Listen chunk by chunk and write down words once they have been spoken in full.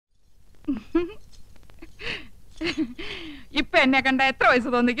ഇപ്പൊ എന്നെ കണ്ട എത്ര വയസ്സ്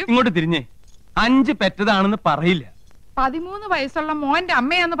തോന്നിക്കും? ഇങ്ങോട്ട് തിരിഞ്ഞേ, 5 പെറ്റതാണെന്ന് പറയില്ല. 13 വയസ്സുള്ള മോന്റെ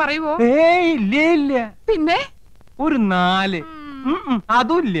അമ്മയാന്ന് പറയുവോ? ഇല്ല. പിന്നെ ഒരു 4.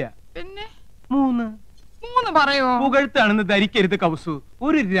 അതുമില്ല. പിന്നെ 3 പറയുവോ? പുകഴ്ത്താണെന്ന് ധരിക്കരുത് കൗസു.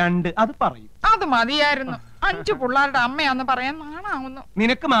 ഒരു 2 അത് പറയും. അത് മതിയായിരുന്നു. 5 പിള്ളേരുടെ അമ്മയാന്ന് പറയാൻ നാണാവുന്നു.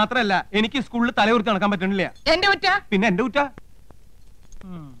 നിനക്ക് മാത്രല്ല, എനിക്ക് സ്കൂളിൽ തലയുർത്തി നടക്കാൻ പറ്റണില്ല. എന്റെ കുറ്റ? പിന്നെ എന്റെ കുറ്റ.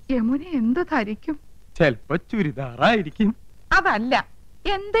 യമുന എന്ത് ധരിക്കും? ചെലപ്പോ ചുരിദാറായിരിക്കും. അതല്ല,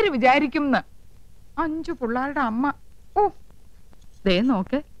 എന്തൊരു വിചാരിക്കും? 5 പിള്ളേരുടെ അമ്മ. ഓ, ദേ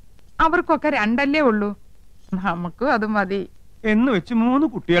നോക്ക്, അവർക്കൊക്കെ 2 ഉള്ളൂ. നമുക്കും അത് മതി എന്ന് വെച്ച് 3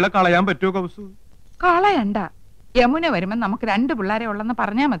 കുട്ടികളെ കളയാൻ പറ്റുമോ കൗസു? കളയണ്ട. യമുന വരുമ്പോ നമുക്ക് 2 പിള്ളേരെ ഉള്ളെന്ന്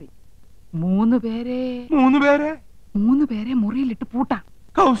പറഞ്ഞാ മതി. 3 പേരെ മുറിയിലിട്ട് പൂട്ടാം.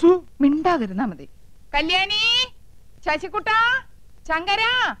 കൗസു മിണ്ടാതിരുന്നാ മതി. കല്യാണി, ശശികുട്ട, ശങ്കര.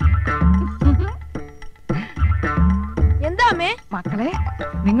 എന്താ അമ്മേ? മക്കളെ,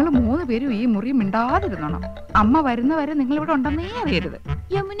 നിങ്ങൾ 3 പേരും ഈ മുറി മിണ്ടാതിരുന്നോണം. അമ്മ വരുന്നവരെ നിങ്ങൾ ഇവിടെ ഉണ്ടെന്നേ അറിയരുത്.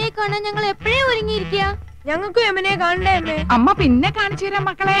 യമുനെ കാണാൻ ഞങ്ങൾ എപ്പോഴേ ഒരുങ്ങിയിരിക്കുക. ഞങ്ങൾക്ക് യമുനെ കാണണ്ടേ അമ്മേ? അമ്മ പിന്നെ കാണിച്ചു തരാം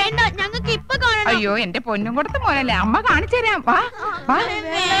മക്കളെ. ഞങ്ങൾക്ക് ഇപ്പൊ കാണണം. അയ്യോ, എന്റെ പൊന്നും കൊടുത്ത മോനല്ലേ, അമ്മ കാണിച്ചു തരാം. വാ വാ,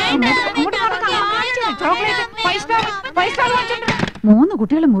 3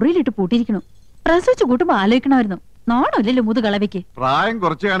 കുട്ടികളെ മുറിയിലിട്ട് പൂട്ടിയിരിക്കണു. പ്രസവിച്ചു കൂട്ടുമ്പോ ആലോചിക്കണമായിരുന്നു. നാണല്ലോ മുതുകളവയ്ക്ക്. പ്രായം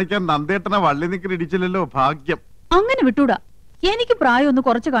കുറച്ച് കാണിക്കാൻ നന്ദേട്ടനെ വള്ളി നിക്കൽ ഇടിച്ചില്ലല്ലോ, ഭാഗ്യം. അങ്ങനെ വിട്ടൂടാ. എനിക്ക് പ്രായം ഒന്ന്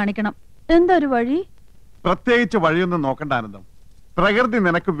കുറച്ച് കാണിക്കണം. എന്താ ഒരു വഴി? പ്രത്യേകിച്ച് വഴിയൊന്നും നോക്കണ്ട ആനന്ദം. പ്രകൃതി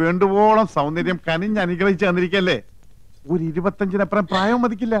നിനക്ക് വേണ്ടുവോളം സൗന്ദര്യം കനിഞ്ഞ് അനുഗ്രഹിച്ചു തന്നിരിക്കല്ലേ. ഒരു 25-നപ്പുറം പ്രായം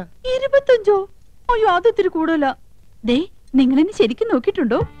മതിക്കില്ല. 25? അയ്യോ, അത് ഇത്തിരി കൂടുതല. ദേ, നിങ്ങളെന്നെ ശരിക്കും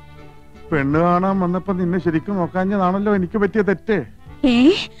നോക്കിയിട്ടുണ്ടോ? പെണ്ണ് കാണാൻ വന്നപ്പോ നിന്നെ ശരിക്കും നോക്കാഞ്ഞതാണല്ലോ എനിക്ക് പറ്റിയ തെറ്റ്.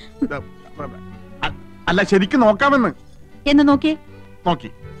 അല്ല, ശരിക്കും നോക്കാമെന്ന്. എന്ന് നോക്കി.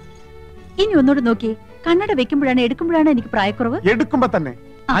 ഇനി ഒന്നുകൂടെ നോക്കി. കണ്ണട വെക്കുമ്പോഴാണ് എടുക്കുമ്പോഴാണ് എനിക്ക് പ്രായക്കുറവ്? എടുക്കുമ്പോ തന്നെ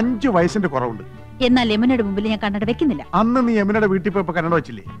 5 വയസ്സിന്റെ കുറവുണ്ട്. എന്നാൽ യമുനയുടെ മുമ്പിൽ ഞാൻ കണ്ണട വെക്കുന്നില്ല. അന്ന് നീ യമുനയുടെ വീട്ടിൽ പോയപ്പോ കണ്ണട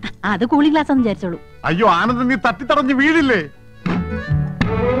വെച്ചില്ലേ? അത് കൂളിംഗ് ഗ്ലാസ് എന്ന് വിചാരിച്ചോളൂ. അയ്യോ ആനന്ദം, നീ തട്ടിത്തടഞ്ഞ് വീഴില്ലേ?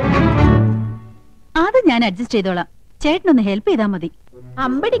 അത് ഞാൻ അഡ്ജസ്റ്റ് ചെയ്തോളാം. ചേട്ടനൊന്ന് ഹെൽപ്പ് ചെയ്താ മതി.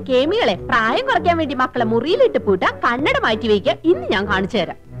 അമ്പടി കേമികളെ, പ്രായം കുറയ്ക്കാൻ വേണ്ടി മക്കളെ മുറിയിലിട്ട് പൂട്ട, കണ്ണട മാറ്റി വയ്ക്കുക. ഇന്ന് ഞാൻ കാണിച്ചു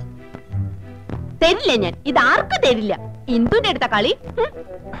തരാം. തരില്ല ഞാൻ, ഇതാർക്കും തരില്ല. ഇന്ദുന്റെ അടുത്ത കളി.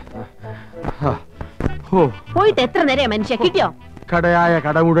 പോയിട്ട് എത്ര നേരം മനുഷ്യ കിട്ടിയോ? കടയായ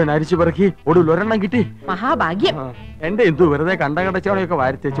കട മുഴുവൻ അരിച്ചു പെറുക്കി ഒടുവിൽ ഒരെണ്ണം കിട്ടി. മഹാഭാഗ്യം. എന്റെ എന്തു വെറുതെ കണ്ട കടച്ചോടെയൊക്കെ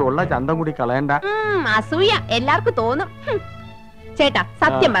വാരിത്തേച്ച് ഉള്ള ചന്തം കൂടി കളയണ്ട. അസൂയ എല്ലാവർക്കും തോന്നും. ചേട്ടാ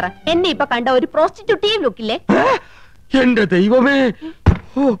സത്യം പറ, എന്നെ ഇപ്പൊ കണ്ട ഒരു പ്രോസ്റ്റിറ്റ്യൂട്ടീവ് ലുക്കില്ലേ? എന്റെ ദൈവമേ,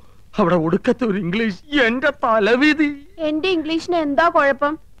 അവിടെ ഒടുക്കത്തെ ഒരു ഇംഗ്ലീഷ്. എന്റെ തലവിധി. എന്റെ ഇംഗ്ലീഷിന് എന്താ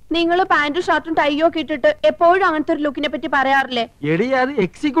കുഴപ്പം? നിങ്ങള് പാന്റും ഷർട്ടും ടൈയോ ഒക്കെ ഇട്ടിട്ട് എപ്പോഴും അങ്ങനത്തെ ഒരു ലുക്കിനെ പറ്റി പറയാറില്ലേ? എടി, അത്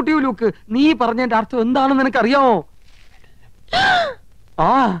എക്സിക്യൂട്ടീവ് ലുക്ക്. നീ പറഞ്ഞതിന്റെ അർത്ഥം എന്താണെന്ന് നിനക്കറിയാമോ?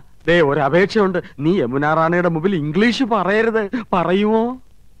 ദേ, ഒരു അപേക്ഷയുണ്ട്. നീ യമുന റാണിയുടെ മുമ്പിൽ ഇംഗ്ലീഷ് പറയരുത്. പറയുമോ?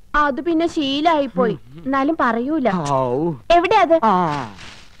 അത് പിന്നെ ശീലായി പോയി. എന്നാലും പറയൂല. എവിടെയാ അത്?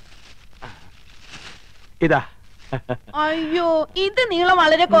 ഇതാ. അയ്യോ, ഇത് നീളം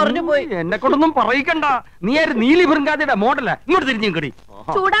വളരെ കുറഞ്ഞു പോയി. എന്നെ കൊണ്ടൊന്നും പറയിക്കണ്ട. നീ ആര്? നീലി ബൃങ്കാതിയുടെ മോഡലാ. ഇങ്ങോട്ട് തിരിഞ്ഞും കടി.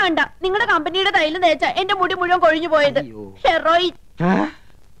 ചൂടാണ്ട. നിങ്ങളുടെ കമ്പനിയുടെ തൈലം തേച്ച എന്റെ മുടി മുഴുവൻ കൊഴിഞ്ഞു പോയത്. ഹെറോയിൻ.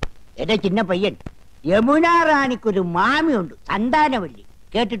 എന്റെ ചിന്ന പയ്യൻ, യമുന റാണിക്കൊരു മാമിയുണ്ട്, സന്താനവല്ലി.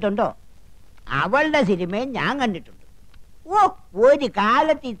 കേട്ടിട്ടുണ്ടോ? അവളുടെ സിനിമയും ഞാൻ കണ്ടിട്ടുണ്ട്. ഓ, ഒരു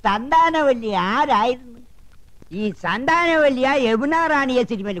കാലത്ത് ഈ സന്താനവല്ലി ആരായിരുന്നു? ഈ സന്താനവല്ലിയ യമുന റാണിയെ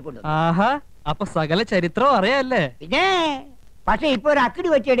സിനിമയിൽ കൊണ്ടു. അപ്പൊ സകല ചരിത്രവും അറിയാല്ലേ? പിന്നെ, പക്ഷെ ഇപ്പൊ ഒരു അക്കിടി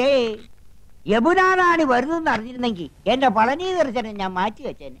വെച്ചടേ. യമുന റാണി വരുന്നെന്ന് അറിഞ്ഞിരുന്നെങ്കിൽ എന്റെ പളനി ദർശനം ഞാൻ മാറ്റി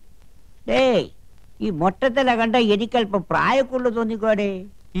വെച്ചേനെ. ഡേ, ഈ മൊട്ടത്തില കണ്ട എനിക്കല്പം പ്രായക്കുള്ളു തോന്നിക്കോടെ.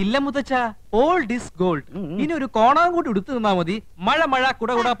 ഇല്ല മുത്തച്ഛ, ഓൾഡ് ഈസ് ഗോൾഡ്. ഇനി ഒരു കോണാൻ കൂടി എടുത്തു നിന്നാ മതി. മഴ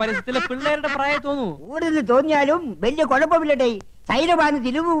കുട പരിസരത്തിലെ പിള്ളേരുടെ പ്രായം തോന്നൂ. കൂടുതൽ തോന്നിയാലും വലിയ കുഴപ്പമില്ലടേ. സൈലബാന്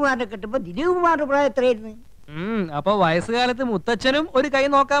ദിലീപകുമാറിനെ കിട്ടുമ്പോ ദിലീപകുമാറിന്റെ പ്രായം എത്രയായിരുന്നു? അപ്പൊ വയസ്സുകാലത്ത് മുത്തച്ഛനും ഒരു കൈ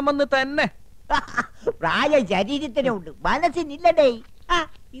നോക്കാൻ വന്ന് തന്നെ. പ്രായം ശരീരത്തിനുണ്ട്, മനസ്സിനില്ലടേ.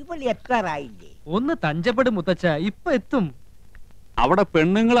 ഇവള് എത്രയില്ലേ? ഒന്ന് തഞ്ചപ്പെടും മുത്തച്ഛ, ഇപ്പൊ എത്തും. അവിടെ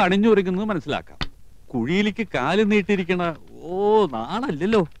പെണ്ണുങ്ങൾ അണിഞ്ഞൊരുങ്ങുന്നത് മനസ്സിലാക്കാം. കുഴിയിലേക്ക് കാല് നീട്ടിരിക്കണ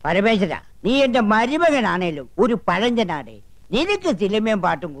നാണല്ലോ. പരമേശ്വര, നീ എന്റെ മരുമകനാണേലും ഒരു പഴഞ്ചനാടേ. നിനക്ക് സിനിമയും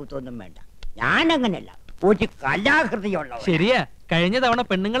പാട്ടും കൂത്തൊന്നും വേണ്ട. ഞാനങ്ങനല്ല, ഒരു കലാഹൃദയുള്ള. ശരിയാ, കഴിഞ്ഞ തവണ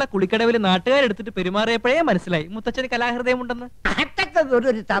പെണ്ണുങ്ങളെ കുളിക്കടവിൽ നാട്ടുകാരെടുത്തിട്ട് പെരുമാറിയപ്പോഴേ മനസ്സിലായി മുത്തച്ഛന് കലാഹൃദയമുണ്ടെന്ന്. അതൊക്കെ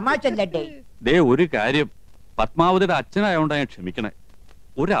ഒരു തമാശ അല്ലേ? ദേ, ഒരു കാര്യം, പത്മാവതിയുടെ അച്ഛനായോണ്ടാ ഞാൻ ക്ഷമിക്കണേ.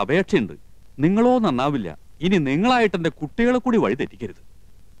 ഒരു അപേക്ഷയുണ്ട്. നിങ്ങളോ നന്നാവില്ല. ഇനി നിങ്ങളായിട്ട് എന്റെ കുട്ടികളെ കൂടി വഴി തെറ്റിക്കരുത്.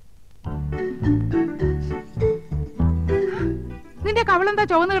 നിന്റെ നിന്റെ കവളെന്താ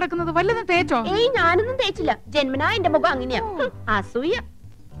ചുവന്ന് കിടക്കുന്നത്? വല്ലതും തേച്ചോ? ഏയ് ഞാനൊന്നും തേച്ചില്ല. ജന്മനാ എന്റെ മുഖം അങ്ങനെയാ. അസൂയ.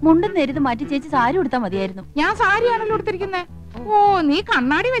 മുണ്ടും നേരിത് മാറ്റി ചേച്ചി സാരി ഉടുത്താ മതിയായിരുന്നു. ഞാൻ സാരിയാണല്ലോ എടുത്തിരിക്കുന്നേ. ഓ, നീ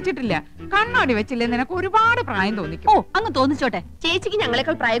കണ്ണാടി വെച്ചിട്ടില്ല. കണ്ണാടി വെച്ചില്ലേ നിനക്ക് ഒരുപാട് പ്രായം തോന്നിക്കും. ഓ, അങ്ങ് തോന്നിച്ചോട്ടെ. ചേച്ചിക്ക്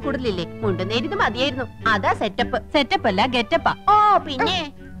ഞങ്ങളെക്കാൾ പ്രായ കൂടുതലില്ലേ? മുണ്ടും നേരിത് മതിയായിരുന്നു. അതാ സെറ്റപ്പ്. സെറ്റപ്പ് അല്ല ഗെറ്റപ്പാ. ഓ പിന്നെ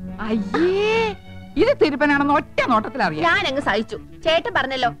അയ്യേ, ഇത് തിരുപ്പനാണെന്ന് ഒറ്റ നോട്ടത്തിൽ അറിയാം. ഞാൻ അങ്ങ് സഹിച്ചു. ചേട്ടൻ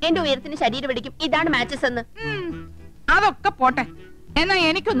പറഞ്ഞല്ലോ എന്റെ ഉയരത്തിന് ശരീരം പിടിക്കും, ഇതാണ് മാച്ചസ് എന്ന്. അതൊക്കെ പോട്ടെ. എന്നാ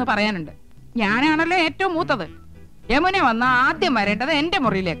എനിക്കൊന്ന് പറയാനുണ്ട്. ഞാനാണല്ലോ ഏറ്റവും മൂത്തത്. യമുന വന്ന ആദ്യം വരേണ്ടത് എന്റെ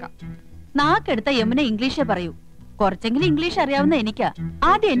മുറിയിലേക്കാ. നാക്കെടുത്ത യമുന ഇംഗ്ലീഷേ പറയൂ. കുറച്ചെങ്കിലും ഇംഗ്ലീഷ് അറിയാവുന്ന എനിക്കാ.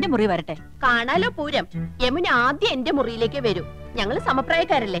 ആദ്യം എന്റെ മുറി വരട്ടെ. കാണാലോ പൂരം. യമുന ആദ്യം എന്റെ മുറിയിലേക്ക് വരൂ. ഞങ്ങള്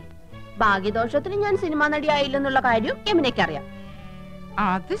സമപ്രായക്കാരല്ലേ. ഭാഗ്യദോഷത്തിന് ഞാൻ സിനിമാ നടിയായില്ലെന്നുള്ള കാര്യം യമുനയ്ക്ക് അറിയാം.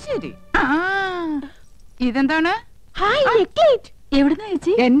 അത് ശരി. ഇതെന്താണ്? എവിടുന്ന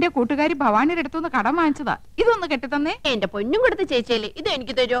ചേച്ചി? എന്റെ കൂട്ടുകാരി ഭവാനിയുടെ അടുത്തുനിന്ന് കടം വാങ്ങിച്ചതാ. ഇതൊന്ന് കെട്ടിത്തന്നേ. എന്റെ പൊന്നും കൊടുത്ത ചേച്ചിയല്ലേ, ഇത്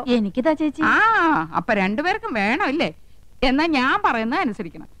എനിക്ക് തരുമോ? എനിക്കിതാ ചേച്ചി. അപ്പൊ രണ്ടുപേർക്കും വേണം അല്ലേ? എന്നാ ഞാൻ പറയുന്നത്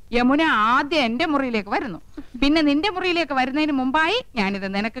അനുസരിക്കണം. യമുന ആദ്യം എന്റെ മുറിയിലേക്ക് വരുന്നു. പിന്നെ നിന്റെ മുറിയിലേക്ക് വരുന്നതിന് മുമ്പായി ഞാനിത്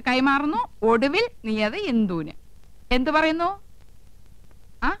നിനക്ക് കൈമാറുന്നു. ഒടുവിൽ നീ അത് ഇന്ദുവിന്. എന്തു പറയുന്നു?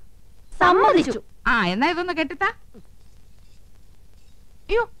 സമ്മതിച്ചു. എന്നാ ഇതൊന്ന് കെട്ടിത്താ.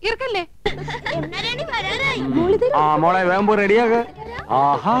 അയ്യോ, ഇറക്കല്ലേ. മോളെ വേമ്പോ റെഡിയാക.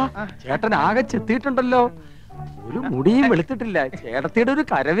 ആഹാ, ചേട്ടൻ ആകെ ചെത്തിയിട്ടുണ്ടല്ലോ. ഒരു മുടിയും വെളുത്തിട്ടില്ല. ചേട്ടത്തിയുടെ ഒരു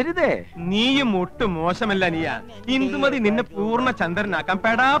കരവരുതേ. നീയും ഒട്ടും മോശമല്ല നീയാ. ഇന്ദുമതി നിന്നെ പൂർണ്ണ ചന്ദ്രനാക്കാൻ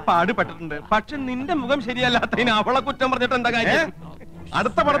പെടാ പാടുപെട്ടിട്ടുണ്ട്. പക്ഷെ നിന്റെ മുഖം ശരിയല്ലാത്തതിന് അവളെ കുറ്റം പറഞ്ഞിട്ട് എന്താ കാര്യം?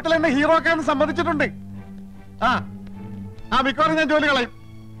 അടുത്ത പടത്തിൽ എന്നെ ഹീറോ ആക്കാൻ സമ്മതിച്ചിട്ടുണ്ട്. മിക്കവാറും ഞാൻ ജോലി കളയും.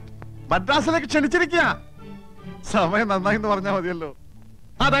 മദ്രാസിലേക്ക് ക്ഷണിച്ചിരിക്കുക. സമയം നന്നായി എന്ന് പറഞ്ഞാൽ മതിയല്ലോ.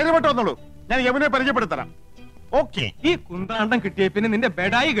 ധൈര്യമായിട്ട് വന്നോളൂ. ഞാൻ യമുനെ പരിചയപ്പെടുത്തരാം. ഓക്കെ. ഈ കുന്താണ്ടം കിട്ടിയ പിന്നെ നിന്റെ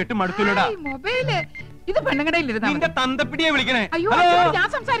ബെഡായി കെട്ട് മടുത്തില്ലടാ. മൊബൈല് ഇത് പെണ്ണുകടയിലിരുന്ന നിന്റെ തന്തപ്പിടിയെ വിളിക്കണേ. അയ്യോ, ഞാൻ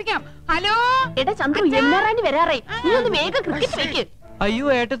സംസാരിക്കാം. ഹലോ എടാ ചന്ദ്രു, യമുന റാണി വരാറായി. നീ ഒന്ന് വേഗം ക്രിക്കറ്റ് വെക്ക്. അയ്യോ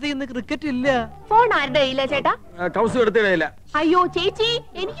ഏട്ടത്തി, ഇന്ന് ക്രിക്കറ്റ് ഇല്ല. ഫോൺ ആരുടെ കയ്യിലാ ചേട്ടാ? കൗസ് എടുത്തിടയില്ല. അയ്യോ ചേച്ചി,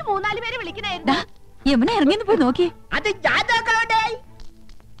 എനിക്ക് 3-4 പേരെ വിളിക്കണായിരുന്നു. യമുന ഇറങ്ങിന്ന് പോയി നോക്കി. അത് ജാതകളുടെ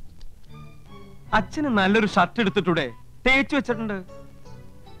അച്ഛന് നല്ലൊരു ഷർട്ട് എടുത്തിട്ടൂടെ? തേച്ചു വെച്ചിട്ടുണ്ട്.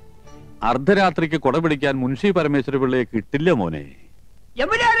 അർദ്ധരാത്രിക്ക് കൊട പിടിക്കാൻ മുൻഷി പരമേശ്വര പിള്ളയെ കിട്ടില്ല മോനെ.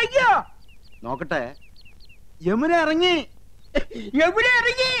 യമുന ഇറങ്ങിയോ? നോക്കട്ടെ. യമുന ഇറങ്ങി. യമുന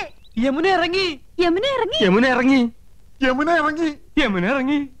ഇറങ്ങി. യമുന ഇറങ്ങി. യമുന ഇറങ്ങി. യമുന ഇറങ്ങി. യമുന ഇറങ്ങി. യമുന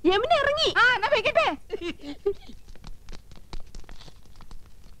ഇറങ്ങി. യമുന ഇറങ്ങി. എന്നാ വെക്കട്ടെ.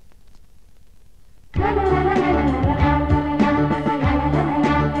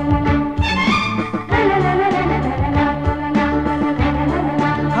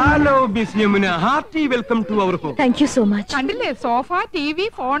 Hello miss Yamuna, hearty welcome to our home. Thank you so much. കണ്ടില്ലേ, സോഫ, ടിവി,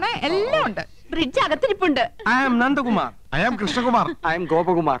 ഫോണ് എല്ലാം ഉണ്ട്. Fridge അകത്തിരിപ്പുണ്ട്. I am Nandakumar. I am Krishnakumar. I M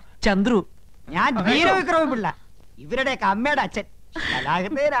Gopakumar. Chandru. ഞാൻ വീരവിക്രമ പിള്ള, ഇവരുടെയൊക്കെ അമ്മയുടെ അച്ഛൻ.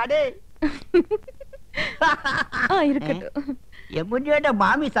 കലാകൃതനാടേ. യമുനയുടെ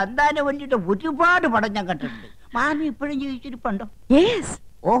മാമി സന്താനവല്ലിയുടെ ഒരുപാട് പടം ഞാൻ കണ്ടിട്ടുണ്ട്. മാമി ഇപ്പോഴും ജീവിച്ചിരിപ്പുണ്ടോ?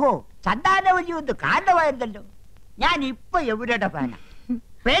 ഓഹോ, സന്താനവല്ലി ഒന്ന് കാരണമായിരുന്നല്ലോ. ഞാൻ ഇപ്പൊ യമുനയുടെ ഫാനാ.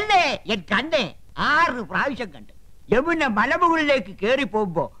 പെണ്ണേ, ഞാൻ കണ്ടേ 6 പ്രാവശ്യം കണ്ട്. യമുന മലമുകളിലേക്ക് കേറി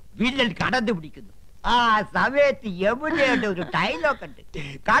പോകുമ്പോ വില്ലൻ കടന്നു പിടിക്കുന്നു. ആ സമയത്ത് യമുനയുടെ ഒരു ഡയലോഗ് ഉണ്ട്.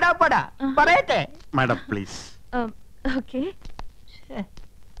 കടപ്പട പറയട്ടെ മാഡം പ്ലീസ്.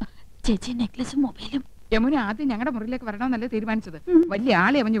 ചേച്ചി നെക്ലസും മൊബൈലും. യമുന ആദ്യം ഞങ്ങളുടെ മുറിയിലേക്ക് വരണമെന്നല്ലേ തീരുമാനിച്ചത്. വലിയ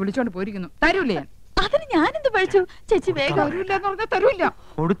ആളെ അവഞ്ഞ് വിളിച്ചോണ്ട് പോയിരിക്കുന്നു. തരൂലേ? അതിന് ഞാനെന്ത് പഴിച്ചു? ചേച്ചി വേഗം. തരൂല്ല എന്ന് പറഞ്ഞാൽ തരൂല്ല.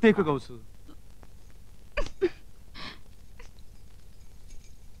 കൊടുത്തേക്ക് കൗസു.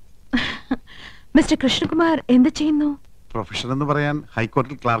 മിസ്റ്റർ കൃഷ്ണകുമാർ എന്ത് ചെയ്യുന്നു? പ്രൊഫഷൻ എന്ന് പറയാൻ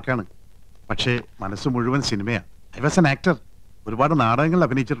ഹൈക്കോടതിയിൽ ക്ലാർക്കാണ്. പക്ഷേ മനസ്സ് മുഴുവൻ സിനിമയാണ്. I was an actor. ഒരുപാട് നാടകങ്ങൾ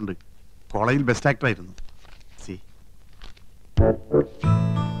അഭിനയിച്ചിട്ടുണ്ട്. കോളേജിൽ ബെസ്റ്റ് ആക്ടർ ആയിരുന്നു. C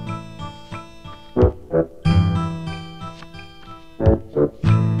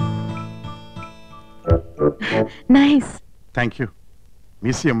nice. Thank you.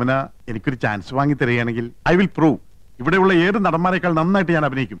 Miss Yamuna എനിക്കൊരു ചാൻസ് വാങ്ങി തരികയാണെങ്കിൽ ഐ വിൽ പ്രൂവ് ഇവിടെയുള്ള ഏത് നടന്മാരെക്കാൾ നന്നായിട്ട് ഞാൻ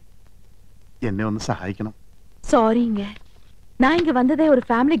അഭിനയിക്കും. എന്നെ ഒന്ന് സഹായിക്കണം. சாரிங்க, நான் இங்க வந்ததே ஒரு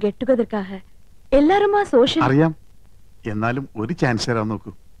ஃபேமிலி கெட் டுகெதர்க்காக. எல்லாரும் சோஷியல். അറിയാം. എന്നാലും ഒരു ചാൻസ് തരാൻ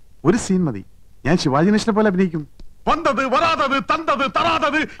നോക്കൂ. ഒരു സീൻ മതി. ഞാൻ ശിവാജി ഗണേശനെ പോലെ അഭിനയിക്കും. വന്നത് വരാതത് തന്തത്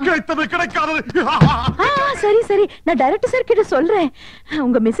തരാതത് கிடைத்தது கிடைக்காதது. சரி சரி, நான் டைரக்டர் சார் கிட்ட சொல்றேன்.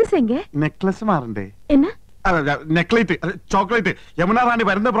 உங்க மிஸ்ஸஸ் எங்க? നെക്ലസ് മാറണ്ടേ? என்ன? നെക്ലേറ്റ്, ചോക്ലേറ്റ്. യമുന റാണി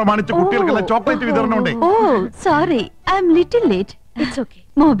വരുന്ന പ്രമാണിച്ച് കുട്ടികൾക്കുള്ള chocolate വിതരണമുണ്ട്. Oh sorry, I am little late. It's okay.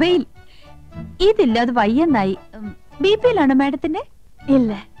 Mobile ഇതില്ല, അത് വയ്യെന്നായി. ബിപിയിലാണോ മാഡത്തിന്റെ?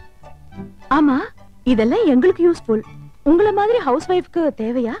 ഇല്ല. ஆமா, இதெல்லாம் எங்களுக்கு யூஸ்ஃபுல். உங்களை மாதிரி ஹவுஸ் வைஃப்க்கு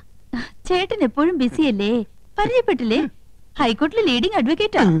தேவையா? ചേട്ടൻ എപ്പോഴും ബിസി അല്ലേ? പരിചയപ്പെട്ടില്ലേ? ഹൈക്കോടതിയിലെ ലീഡിംഗ്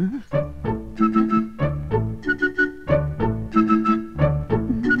അഡ്വക്കേറ്റാ.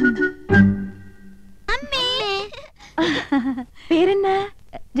 പേരെന്ന?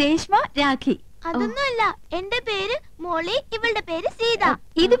 രേഷ്മ രാഖി. അതൊന്നുമല്ല, എന്റെ പേര് മോളി, ഇവളുടെ പേര് സീത.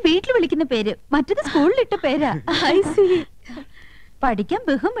 ഇത് വീട്ടിൽ വിളിക്കുന്ന പേര്, മറ്റത് സ്കൂളിലിട്ട പേരാ. പഠിക്കാൻ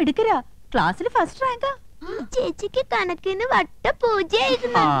ബഹും എടുക്കരാ, ക്ലാസ്സിൽ ഫസ്റ്റ് റാങ്കാ. ചേച്ചിക്ക് കണക്കിന് വട്ട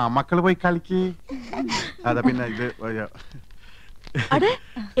പൂജയായിരുന്നു. മക്കള് പോയി കളിക്ക്. അതാ പിന്നെ ഇത് அட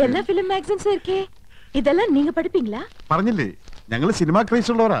எல்லா ஃபிலிம் மேகசின்ஸும் இருக்கே, இதெல்லாம் நீங்க படிப்பீங்களா? പറഞ്ഞില്ലേ ഞങ്ങള് സിനിമ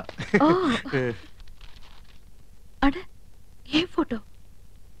ക്രേസ് ഉള്ളവരാ. அட ஏ போட்டோ.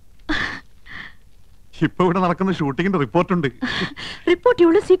 ഇപ്പൊ ഇവിടെ നടക്കുന്ന ഷൂട്ടിങ്ങിന്റെ റിപ്പോർട്ട് ഉണ്ട്. ரிப்போர்ட்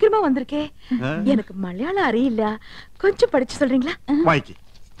இவ்வளவு சீக்கிரமா வந்திருக்கே. எனக்கு மலையாளம் அறியிല്ല, கொஞ்சம் படிச்சு சொல்றீங்களா? വായിക്ക്.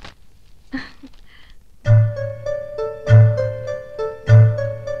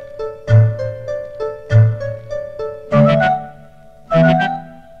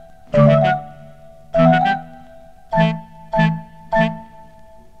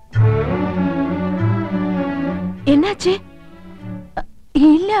 என்னாச்சு?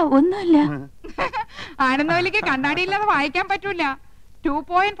 ഇല്ല, ഒന്നുമില്ല. ആനന്ദവല്ലിക്ക് കണ്ണാടിയില്ലാതെ വായിക്കാൻ പറ്റൂല.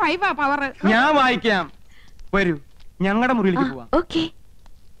 2.5 പവർ. ഞാൻ വായിക്കാം, വരൂ ഞങ്ങളുടെ മുറിയിലേക്ക് പോവാം. ഓക്കേ,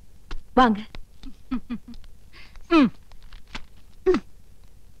 വാങ്ങ.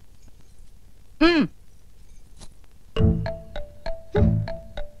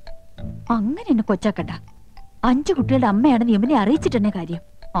 അങ്ങനെ എന്നെ കൊച്ചാക്കട്ട. 5 കുട്ടികളുടെ അമ്മയാണെന്ന് യമുനെ അറിയിച്ചിട്ടെന്നെ കാര്യം.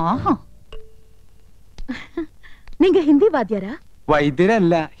 ആഹാ, நீங்க ஹிந்தி வாத்தியாரா?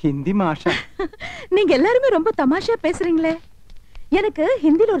 വൈദ്യരല്ല, ഹിന്ദി മാഷ. நீங்க எல்லாருமே ரொம்ப தமாஷா பேசுறீங்களே. எனக்கு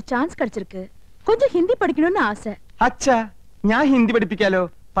ஹிந்தில ஒரு சான்ஸ் கிடைச்சிருக்கு, கொஞ்சம் ஹிந்தி படிக்கணும்னு ஆசை. അച്ഛാ, ഞാൻ ഹിന്ദി പഠിപ്പിക്കാലോ,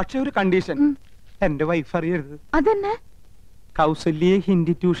 പക്ഷെ ഒരു കണ്ടീഷൻ. എന്റെ വൈഫ് അറിയരുത്. അതെന്നെ? കൗസല്യെ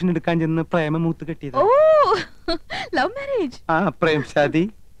ഹിന്ദി ട്യൂഷൻ എടുക്കാൻ ചെന്ന് പ്രേമമൂത്ത് കെട്ടിയത്. ഓ, ലവ് മാരേജ്. ആ, പ്രേം ശാദി.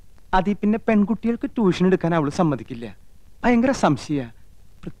 അതി പിന്നെ പെൺകുട്ടികൾക്ക് ട്യൂഷൻ എടുക്കാൻ അവള് സമ്മതിക്കില്ല. ഭയങ്കര സംശയ,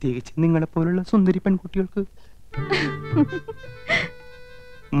 പ്രത്യേകിച്ച് നിങ്ങളെ പോലുള്ള സുന്ദരി പെൺകുട്ടികൾക്ക്.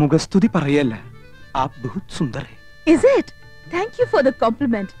 മുഖസ്തുതി പറയല്ല, app ബഹുത് Sundar high. Is it? Thank you for the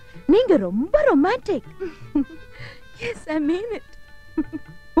compliment. நீங்க ரொம்ப romantic. Yes, I mean it.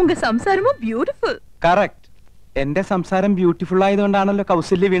 உங்க സംസാരமும் beautiful. കറക്റ്റ്. എന്റെ സംസാരം ബ്യൂട്ടിഫുൾ ആയതുകൊണ്ടാണല്ലോ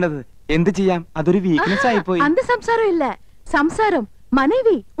കൗസല്യ വീണത്. എന്ത് ചെയ്യാം, അതൊരു വീക്ക്നെസ് ആയി പോയി. அந்த സംസാരം ഇല്ല, സംസാരം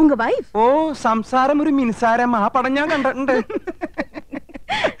മனைവി, ഉങ്ക വൈഫ്. ഓ, സംസാരം ഒരു മിൻസാരം. ആ പടം ഞാൻ കണ്ടിട്ടുണ്ട്.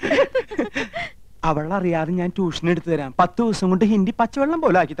 അവളറിയാതെ ഞാൻ ട്യൂഷൻ എടുത്തു തരാം. 10 ദിവസം കൊണ്ട് ഹിന്ദി പച്ചവെള്ളം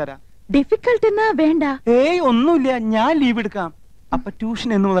പോലെ ആക്കി തരാം. ഡിഫിക്കൽട്ട് എന്നാ വേണ്ട. ഏയ് ഒന്നുമില്ല, ഞാൻ ലീവ് എടുക്കാം. അപ്പൊ ട്യൂഷൻ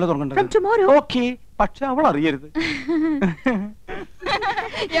എന്ന് മുതൽ തുടങ്ങേണ്ടത്. ഓക്കെ, പക്ഷെ അവൾ അറിയരുത്.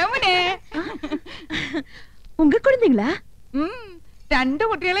 യമുനേ, ഉങ്ക കുഴந்தைங்களா? 2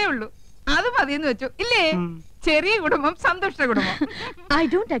 കുട്ടികളേ ഉള്ളൂ, അത് മതിയെന്ന് വെച്ചു ഇല്ലേ? ചെറിയ കുടുംബം, സന്തുഷ്ട കുടുംബം. I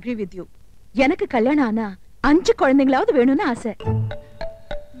don't agree with you. எனக்கு கல்யாணம் ஆனா 5 குழந்தைங்களாவது வேணும்னு ஆசை.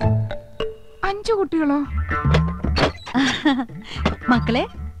 5 കുട്ടികളോ? മക്കളെ,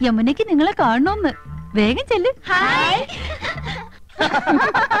 യമുനയ്ക്ക് നിങ്ങളെ കാണണമെന്ന്. വേഗം ചെല്ല്. ഹായ്.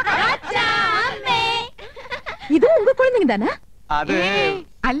 ഇത് ഉങ്ക കുഴந்தைங்க தானே?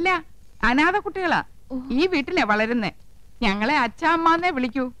 അല്ല, അനാഥ കുട്ടികളാ. ഈ വീട്ടിലെ വളരുന്നേ. ഞങ്ങളെ അച്ഛാമ്മന്നേ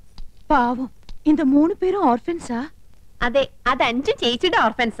വിളിക്കൂ. പാവം, இந்த 3 പേരും ഓർഫൻസാ? അതെ, അത് 5 ചേച്ചിയുടെ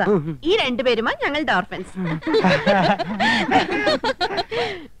ഓർഫൻസാ. ഈ 2 പേരുമാ ഞങ്ങളുടെ ഓർഫൻസ്.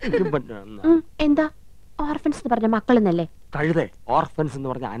 എന്താ ഓർഫൻസ് എന്ന് പറഞ്ഞ മക്കളെന്നല്ലേ? കഴുതേ, ഓർഫൻസ് എന്ന്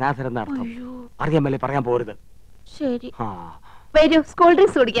പറഞ്ഞ അനാഥരെന്ന അർത്ഥം. അറിയാമല്ലേ, പറയാൻ പോരുത്. ശരി, വരൂ, സ്കൂൾ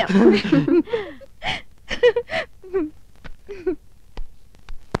ഡ്രിങ്ക്സ് കുടിക്കാം.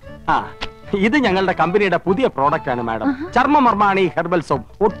 ആ, ഇത് ഞങ്ങളുടെ കമ്പനിയുടെ പുതിയ പ്രോഡക്റ്റ് ആണ് മാഡം. ചർമ്മമർമാണി herbal soap.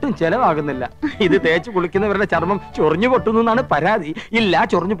 ഒട്ടും ചെലവാകുന്നില്ല. ഇത് തേച്ച് കുളിക്കുന്നവരുടെ ചർമ്മം ചൊറിഞ്ഞു പൊട്ടുന്നു എന്നാണ് പരാതി. ഇല്ല,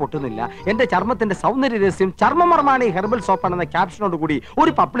 ചൊറിഞ്ഞു പൊട്ടുന്നില്ല. എന്റെ ചർമ്മത്തിന്റെ സൗന്ദര്യ രഹസ്യം ചർമ്മമർമാണി ഹെർബൽ സോപ്പ് ആണെന്ന ക്യാപ്ഷനോട് കൂടി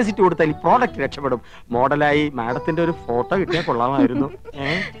ഒരു പബ്ലിസിറ്റി കൊടുത്താൽ ഈ പ്രോഡക്റ്റ് രക്ഷപ്പെടും. മോഡലായി മാഡത്തിന്റെ ഒരു ഫോട്ടോ കിട്ടിയാൽ കൊള്ളാമായിരുന്നു.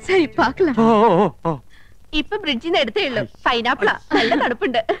 ശരി, പാക്കലാം. ഇപ്പൊ ബ്രിഡ്ജിൽ നിന്ന് എടുത്തേ ഉള്ളൂ. പൈനാപ്പിളാ, നല്ല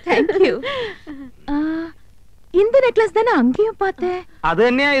തണുപ്പുണ്ട്. Thank you. இந்த നെക്ലസ് തന്നെ അങ്കയും പാത്തേ. അത്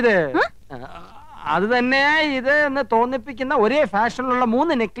തന്നെയാ ഇത്. അത് തന്നെയാ ഇത് എന്ന് തോന്നിപ്പിക്കുന്ന ഒരേ ഫാഷനിലുള്ള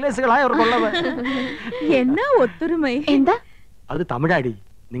 3 നെക്ലേസുകളായി അവർക്കുള്ളത്. എന്നാ ഒത്തൊരുമൈ. എന്താ അത് തമിഴാടി.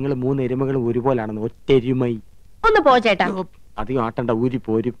 നിങ്ങൾ 3 എരുമകളും ഒരുപോലാണെന്ന്. ഒറ്റെരുമൈ. ഒന്ന് പോ ചേട്ടാ. അധികം ആട്ടണ്ട, ഊരി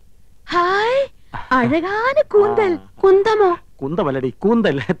പോരും. ഹായ്, അഴകാന കൂന്തൽ. കുന്തമോ? കുന്തമല്ലടി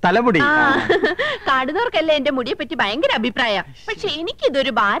കൂന്തൽ തലമുടി. കാണുന്നവർക്കല്ലേ എന്റെ മുടിയെ പറ്റി ഭയങ്കര അഭിപ്രായം. പക്ഷെ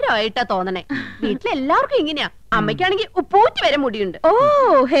എനിക്കിതൊരു ഭാരമായിട്ടാ തോന്നണേ. വീട്ടിലെല്ലാവർക്കും ഇങ്ങനെയാ. അമ്മയ്ക്കാണെങ്കിൽ ഉപ്പൂറ്റി വരെ മുടിയുണ്ട്. ഓ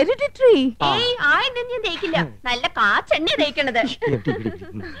ഹെറിഡിറ്ററി. ഏയ് ആ എണ്ണ ഞാൻ തേക്കില്ല. നല്ല കാച്ചെണ്ണ തേക്കണത്.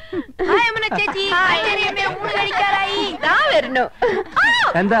 വരണോ?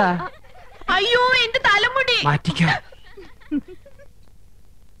 എന്താ? അയ്യോ എന്റെ തലമുടി.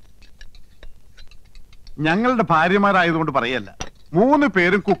 ഞങ്ങളുടെ ഭാര്യമാരായതുകൊണ്ട് പറയല്ല, 3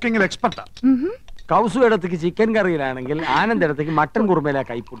 പേരും കുക്കിംഗിൽ എക്സ്പെർട്ടാ. കൗസു ഇടത്തേക്ക് ചിക്കൻ കറിയിലാണെങ്കിൽ ആനന്ദ് ഇടത്തേക്ക് മട്ടൻ കുറുമയിലാ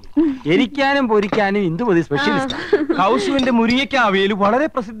കൈപ്പുള്ളി. എരിക്കാനും പൊരിക്കാനും ഇന്ദുമതി സ്പെഷ്യലിസ്റ്റ്. കൗസുവിന്റെ മുരിങ്ങയ്ക്ക അവിയൽ വളരെ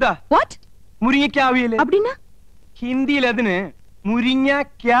പ്രസിദ്ധ. മുരിങ്ങയ്ക്ക അവിയൽ ഹിന്ദിയിൽ അതിന്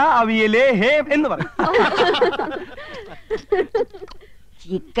മുരിങ്ങയ്ക്ക അവിയലേ ഹേ എന്ന് പറയും.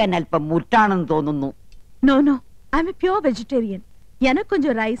 ചിക്കൻ അല്പം മുറ്റാണെന്ന് തോന്നുന്നു. No no I am a pure vegetarian. எனக்கு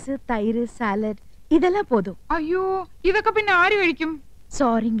கொஞ்சம் ரைஸ், தயிர், சாலட் இதெல்லாம் போதும். അയ്യോ ഇതൊക്കെ പിന്നെ ആര് കഴിക്കും?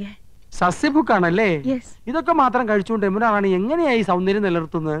 സോറിங்க. സസ്യഭുക്കാണല്ലേ? Yes. ഇതൊക്കെ മാത്രം കഴിച്ചുകൊണ്ട് യമുന റാണി എങ്ങനെയായി സൗന്ദര്യം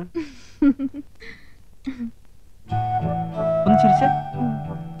നിലനിർത്തുന്നത്? ഒന്ന് ചിരിച്ചേ.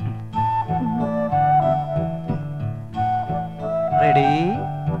 റെഡി?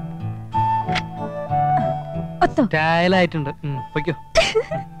 സ്റ്റൈൽ ആയിട്ടുണ്ട്. പൊയ്ക്കോ.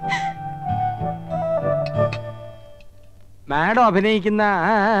 മാഡം അഭിനയിക്കുന്ന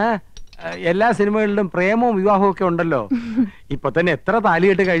എല്ലാ സിനിമകളിലും പ്രേമവും വിവാഹവും ഒക്കെ ഉണ്ടല്ലോ. ഇപ്പൊ തന്നെ എത്ര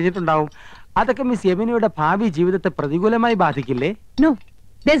താലികെട്ട് കഴിഞ്ഞിട്ടുണ്ടാവും. അതൊക്കെ മിസ് യമുനയുടെ ഭാവി ജീവിതത്തെ പ്രതികൂലമായി ബാധിക്കില്ലേ? No,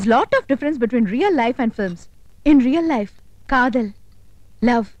 there's lot of difference between real life and films. In real life, காதல்,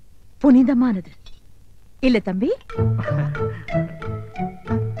 love, புனிதமானது. இல்ல தம்பி?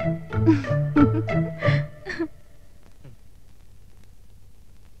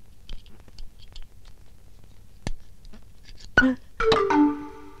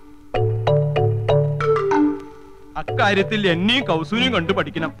 അക്കാര്യത്തിൽ എന്നെയും കൗസൂനെയും കണ്ടു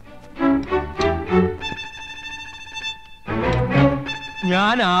പഠിക്കണം.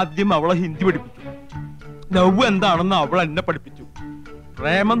 ഞാൻ ആദ്യം അവളെ ഹിന്ദി പഠിപ്പിച്ചു. ലവ് എന്താണെന്ന് അവൾ എന്നെ പഠിപ്പിച്ചു.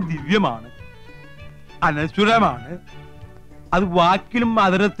 പ്രേമം ദിവ്യമാണ്, അനശ്വരമാണ്. അത് വാക്കിലും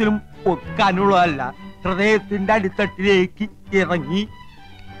മധുരത്തിലും ഒക്കാനുള്ളതല്ല, ഹൃദയത്തിന്റെ അടിത്തട്ടിലേക്ക് ഇറങ്ങി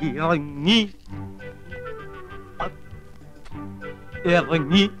ഇറങ്ങി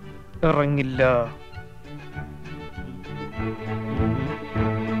ഇറങ്ങി ഇറങ്ങില്ല.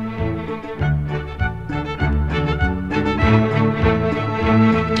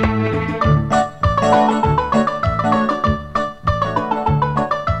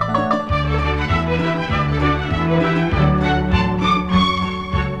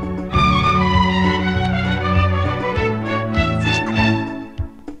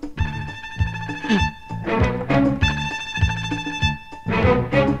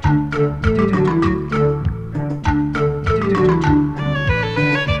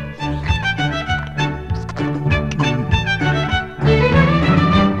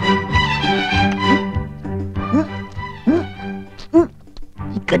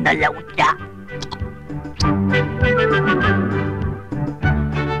 നല്ല ഉച്ച.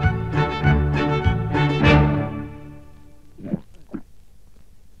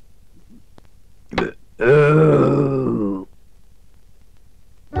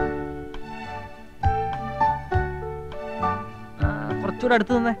 കുറച്ചുകൂടെ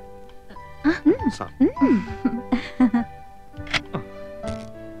അടുത്ത് നിന്നേ.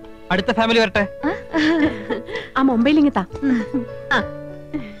 അടുത്ത ഫാമിലി വരട്ടെ. ആ മുംബൈയിൽ ഇങ്ങത്താ.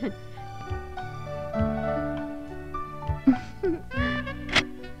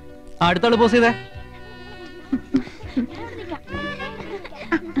 അടുത്ത ആള് പോസ് ചെയ്തേ.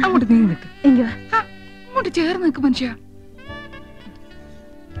 അങ്ങോട്ട് നീ നിൽക്ക്. അങ്ങോട്ട് ചേർന്ന് നിൽക്ക് മനുഷ്യ.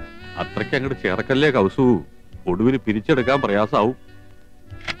 അത്രയ്ക്ക് അങ്ങോട്ട് ചേർക്കല്ലേ കൗസു, ഒടുവിൽ പിരിച്ചെടുക്കാൻ പ്രയാസാവും.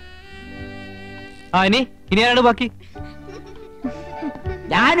 ഇനി ആരാണ് ബാക്കി?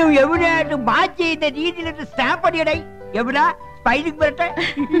 ഞാനും യമുനയായിട്ട് മാച്ച് ചെയ്യുന്ന രീതിയിലൊരു സ്റ്റാമ്പ് അടിയടേ. യമുന സ്പൈലിംഗ് വരട്ടെ.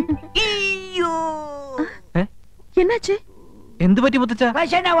 என்னாச்சு? എന്ത് പറ്റി മുത്തച്ഛ?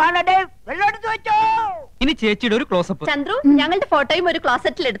 വെള്ളമെടുത്ത് വെച്ചോ. ഇനി ചേച്ചിയുടെ ഒരു ക്ലോസപ്പ്. ചന്ദ്രു, ഞങ്ങളുടെ ഫോട്ടോയും ഒരു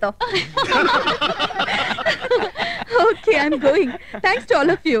ക്ലോസറ്റിൽ എടുത്തോ. Okay, I'm going. Thanks to all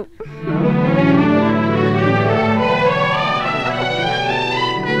of you.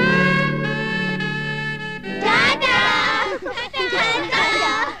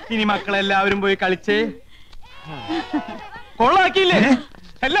 ഇനി മക്കളെല്ലാവരും പോയി കളിച്ചേ. കൊള്ളാക്കിയില്ലേ?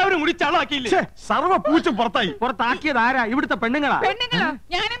 എല്ലാവരും കൂടി ചളാക്കിയില്ലേ? സർവ പൂച്ച പുറത്തായി. പുറത്താക്കിയത് ആരാ? ഇവിടുത്തെ പെണ്ണുങ്ങളാ. പെണ്ണുങ്ങളോ?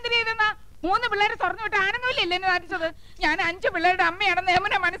 ഞാൻ എന്തിനാ? 3 പിള്ളേരെ തുറന്നു വിട്ട് ആനന്ദമില്ലേ എന്നെ നടിച്ചത്? ഞാൻ 5 പിള്ളേരുടെ അമ്മയാണെന്ന്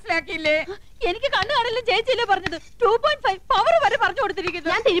യമുന മനസ്സിലാക്കിയില്ലേ? എനിക്ക് കണ്ണു കാണില്ല ചേച്ചിയല്ലേ പറഞ്ഞത്. 2.5 പവർ വരെ പറഞ്ഞു കൊടുത്തിരിക്കുന്നു.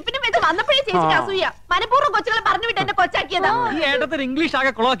 ഞാൻ തിരുപ്പിനും വെച്ച് വന്നപ്പോഴേ ചേച്ചിക്ക് അസൂയ. മനഃപൂർവ്വം കൊച്ചുകളെ പറഞ്ഞു വിട്ട് എന്നെ കൊച്ചാക്കിയതാ. ഈ ഏട്ടത്തിന് ഇംഗ്ലീഷ്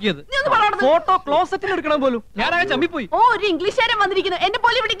ആകെ കൊളാക്കിയത്. ഫോട്ടോ ക്ലോസറ്റിൽ എടുക്കണം പോലും ഞാനാകെ ചമ്മിപ്പോയി. ഓ, ഒരു ഇംഗ്ലീഷുകാരൻ വന്നിരിക്കുന്നു. എന്നെ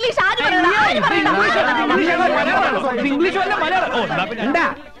പോലെ ഇവിടെ ഇംഗ്ലീഷ് ആര്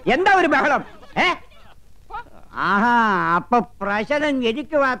എന്താ ഒരു ബഹളം? ആഹാ, അപ്പൊ പ്രശ്നം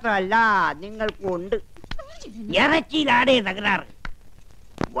എനിക്ക് മാത്രമല്ല നിങ്ങൾക്കുണ്ട്. ഇറച്ചിയിലാടേ തകരാറ്.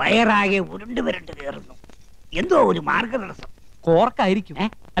 വയറാകെ ഉരുണ്ട് വരണ്ട് കയറുന്നു. എന്തോ ഒരു മാർഗതടസ്സം. കോർക്കായിരിക്കും.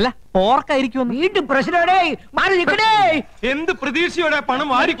 അല്ല പോർക്കായിരിക്കും. വീണ്ടും പ്രശ്നമേ. മാറി നിൽക്കണേ. എന്ത് പ്രതീക്ഷയോടെ പണം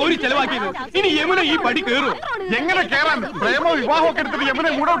വാരി കോരി ചെലവാക്കിയത്. ഇനി യമുന ഈ പടി കയറും. എങ്ങനെ കേറാൻ? പ്രേമോ വിവാഹമൊക്കെ എടുത്തിട്ട്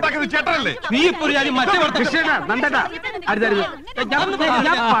യമുനെ മൂടെ ഉണ്ടാക്കുന്നത് ചേട്ടനല്ലേ? നീ ഇപ്പൊ ഒരു കാര്യം മറ്റേ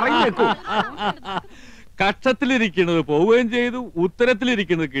കക്ഷത്തിലിരിക്കുന്നത് പോവുകയും ചെയ്തു,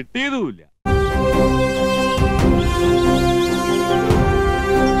 ഉത്തരത്തിലിരിക്കുന്നത് കിട്ടിയതുമില്ല.